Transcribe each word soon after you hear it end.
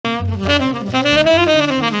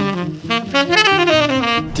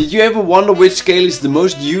Did you ever wonder which scale is the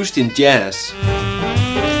most used in jazz?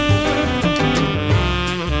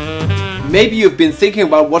 Maybe you've been thinking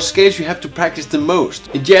about what scales you have to practice the most.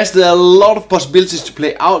 In jazz there are a lot of possibilities to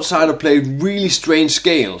play outside or play really strange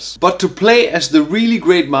scales. But to play as the really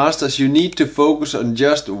great masters you need to focus on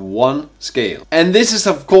just one scale. And this is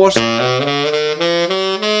of course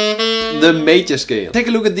the major scale. Take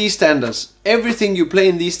a look at these standards. Everything you play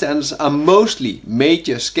in these standards are mostly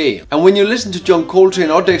major scale. And when you listen to John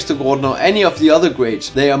Coltrane or Dexter Gordon or any of the other greats,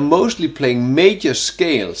 they are mostly playing major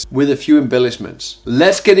scales with a few embellishments.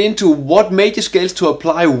 Let's get into what major scales to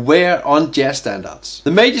apply where on jazz standards.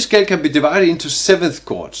 The major scale can be divided into seventh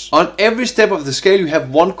chords. On every step of the scale you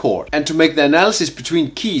have one chord, and to make the analysis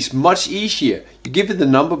between keys much easier, you give it the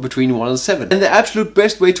number between 1 and 7. And the absolute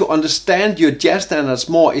best way to understand your jazz standards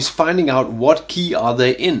more is finding out what key are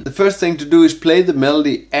they in. The first thing to do is play the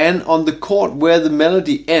melody, and on the chord where the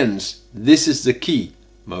melody ends, this is the key,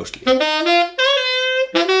 mostly.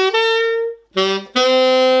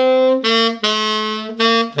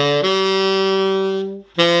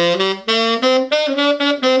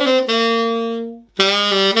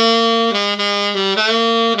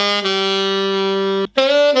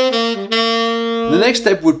 The next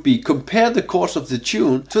step would be compare the chords of the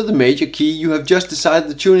tune to the major key you have just decided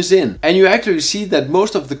the tune is in. And you actually see that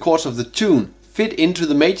most of the chords of the tune fit into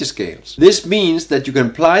the major scales. This means that you can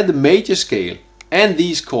apply the major scale and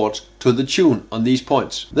these chords to the tune on these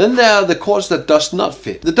points. Then there are the chords that does not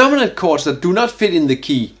fit. The dominant chords that do not fit in the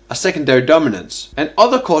key are secondary dominants, and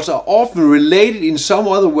other chords are often related in some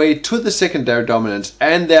other way to the secondary dominants,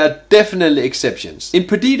 and there are definitely exceptions. In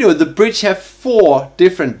Perdido the bridge have 4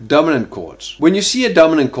 different dominant chords. When you see a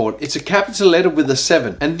dominant chord, it's a capital letter with a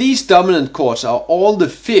 7, and these dominant chords are all the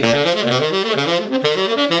fifth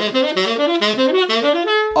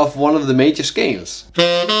of one of the major scales.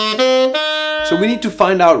 So we need to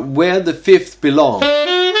find out where the fifth belongs.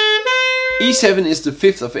 E7 is the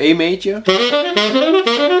fifth of A major.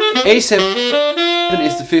 A7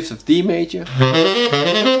 is the fifth of D major.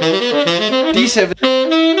 D7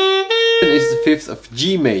 is the fifth of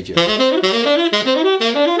G major.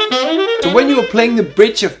 So when you are playing the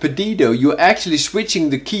bridge of Perdido, you're actually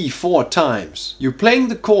switching the key 4 times. You're playing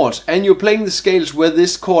the chords and you're playing the scales where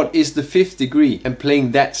this chord is the 5th degree and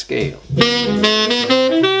playing that scale.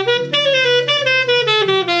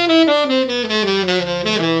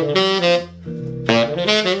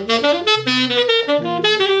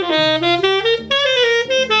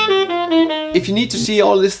 If you need to see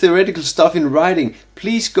all this theoretical stuff in writing,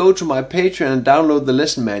 please go to my Patreon and download the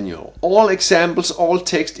lesson manual. All examples, all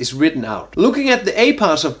text is written out. Looking at the A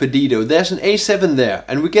parts of Perdido, there's an A7 there,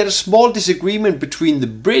 and we get a small disagreement between the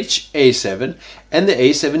bridge A7 and the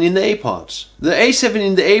A7 in the A parts. The A7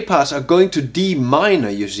 in the A parts are going to D minor,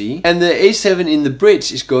 you see, and the A7 in the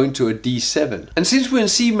bridge is going to a D7. And since we're in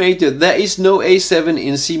C major, there is no A7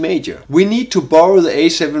 in C major. We need to borrow the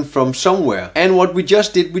A7 from somewhere, and what we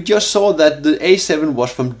just did, we just saw that the A7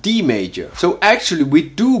 was from D major. So actually we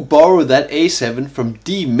do borrow that A7 from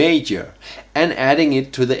D major and adding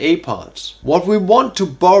it to the A parts. What we want to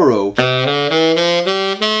borrow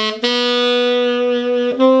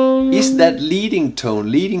is that leading tone,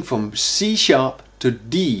 leading from C sharp to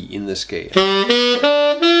D in the scale.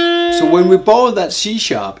 So when we borrow that C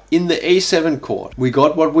sharp in the A7 chord, we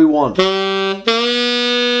got what we want.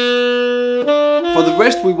 For the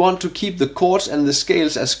rest, we want to keep the chords and the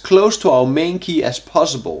scales as close to our main key as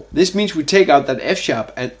possible. This means we take out that F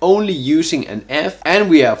sharp and only using an F, and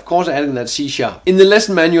we are of course adding that C sharp. In the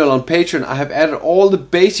lesson manual on Patreon, I have added all the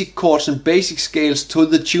basic chords and basic scales to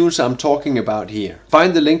the tunes I'm talking about here.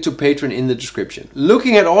 Find the link to Patreon in the description.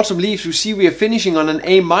 Looking at Autumn Leaves, you see we are finishing on an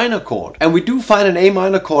A minor chord, and we do find an A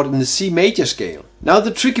minor chord in the C major scale. Now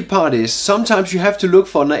the tricky part is, sometimes you have to look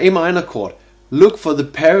for an A minor chord. Look for the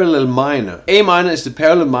parallel minor. A minor is the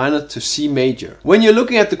parallel minor to C major. When you're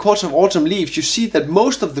looking at the chords of Autumn Leaves, you see that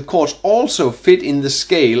most of the chords also fit in the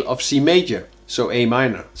scale of C major, so A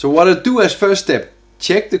minor. So what I do as first step,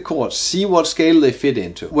 check the chords, see what scale they fit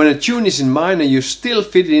into. When a tune is in minor, you still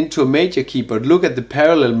fit it into a major key, but look at the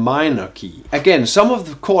parallel minor key. Again, some of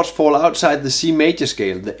the chords fall outside the C major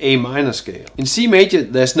scale, the A minor scale. In C major,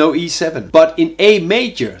 there's no E7, but in A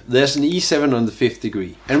major, there's an E7 on the 5th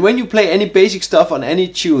degree. And when you play any basic stuff on any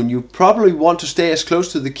tune, you probably want to stay as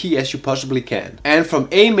close to the key as you possibly can. And from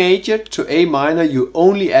A major to A minor, you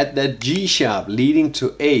only add that G sharp leading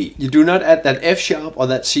to A. You do not add that F sharp or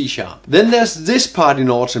that C sharp. Then there's this part in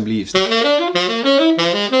Autumn Leaves.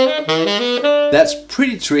 That's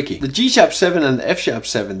pretty tricky. The G sharp 7 and the F sharp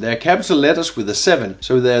 7, they're capital letters with a 7,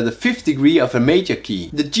 so they're the 5th degree of a major key.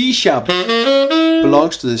 The G sharp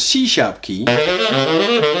belongs to the C sharp key, and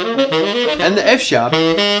the F sharp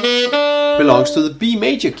belongs to the B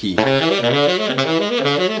major key.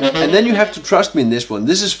 And then you have to trust me in this one,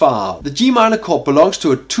 this is far out. The G minor chord belongs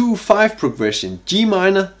to a 2-5 progression, G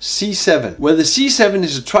minor, C7, where the C7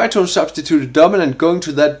 is a tritone substituted dominant going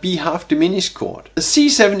to that B half diminished chord. The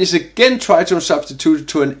C7 is again tritone substituted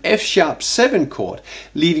to an F sharp 7 chord,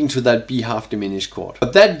 leading to that B half diminished chord.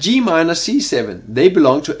 But that G minor, C7, they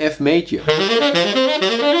belong to F major.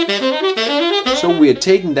 So we are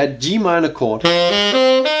taking that G minor chord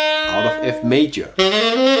out of F major.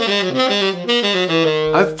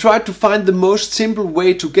 I've tried to find the most simple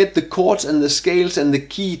way to get the chords and the scales and the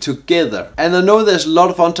key together. And I know there's a lot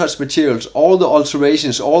of untouched materials, all the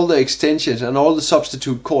alterations, all the extensions and all the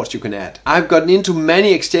substitute chords you can add. I've gotten into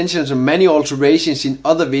many extensions and many alterations in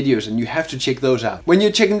other videos, and you have to check those out. When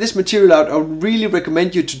you're checking this material out, I would really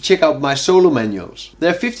recommend you to check out my solo manuals.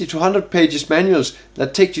 There are 50 to 100 pages manuals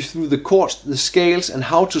that take you through the chords, the scales and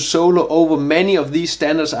how to solo over many of these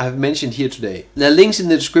standards I have mentioned here today. There are links in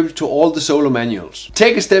the description to all the solo manuals.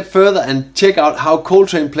 Take a step further and check out how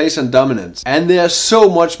Coltrane plays on dominants. And there's so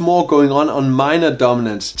much more going on minor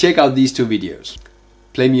dominants. Check out these two videos.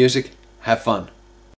 Play music, have fun.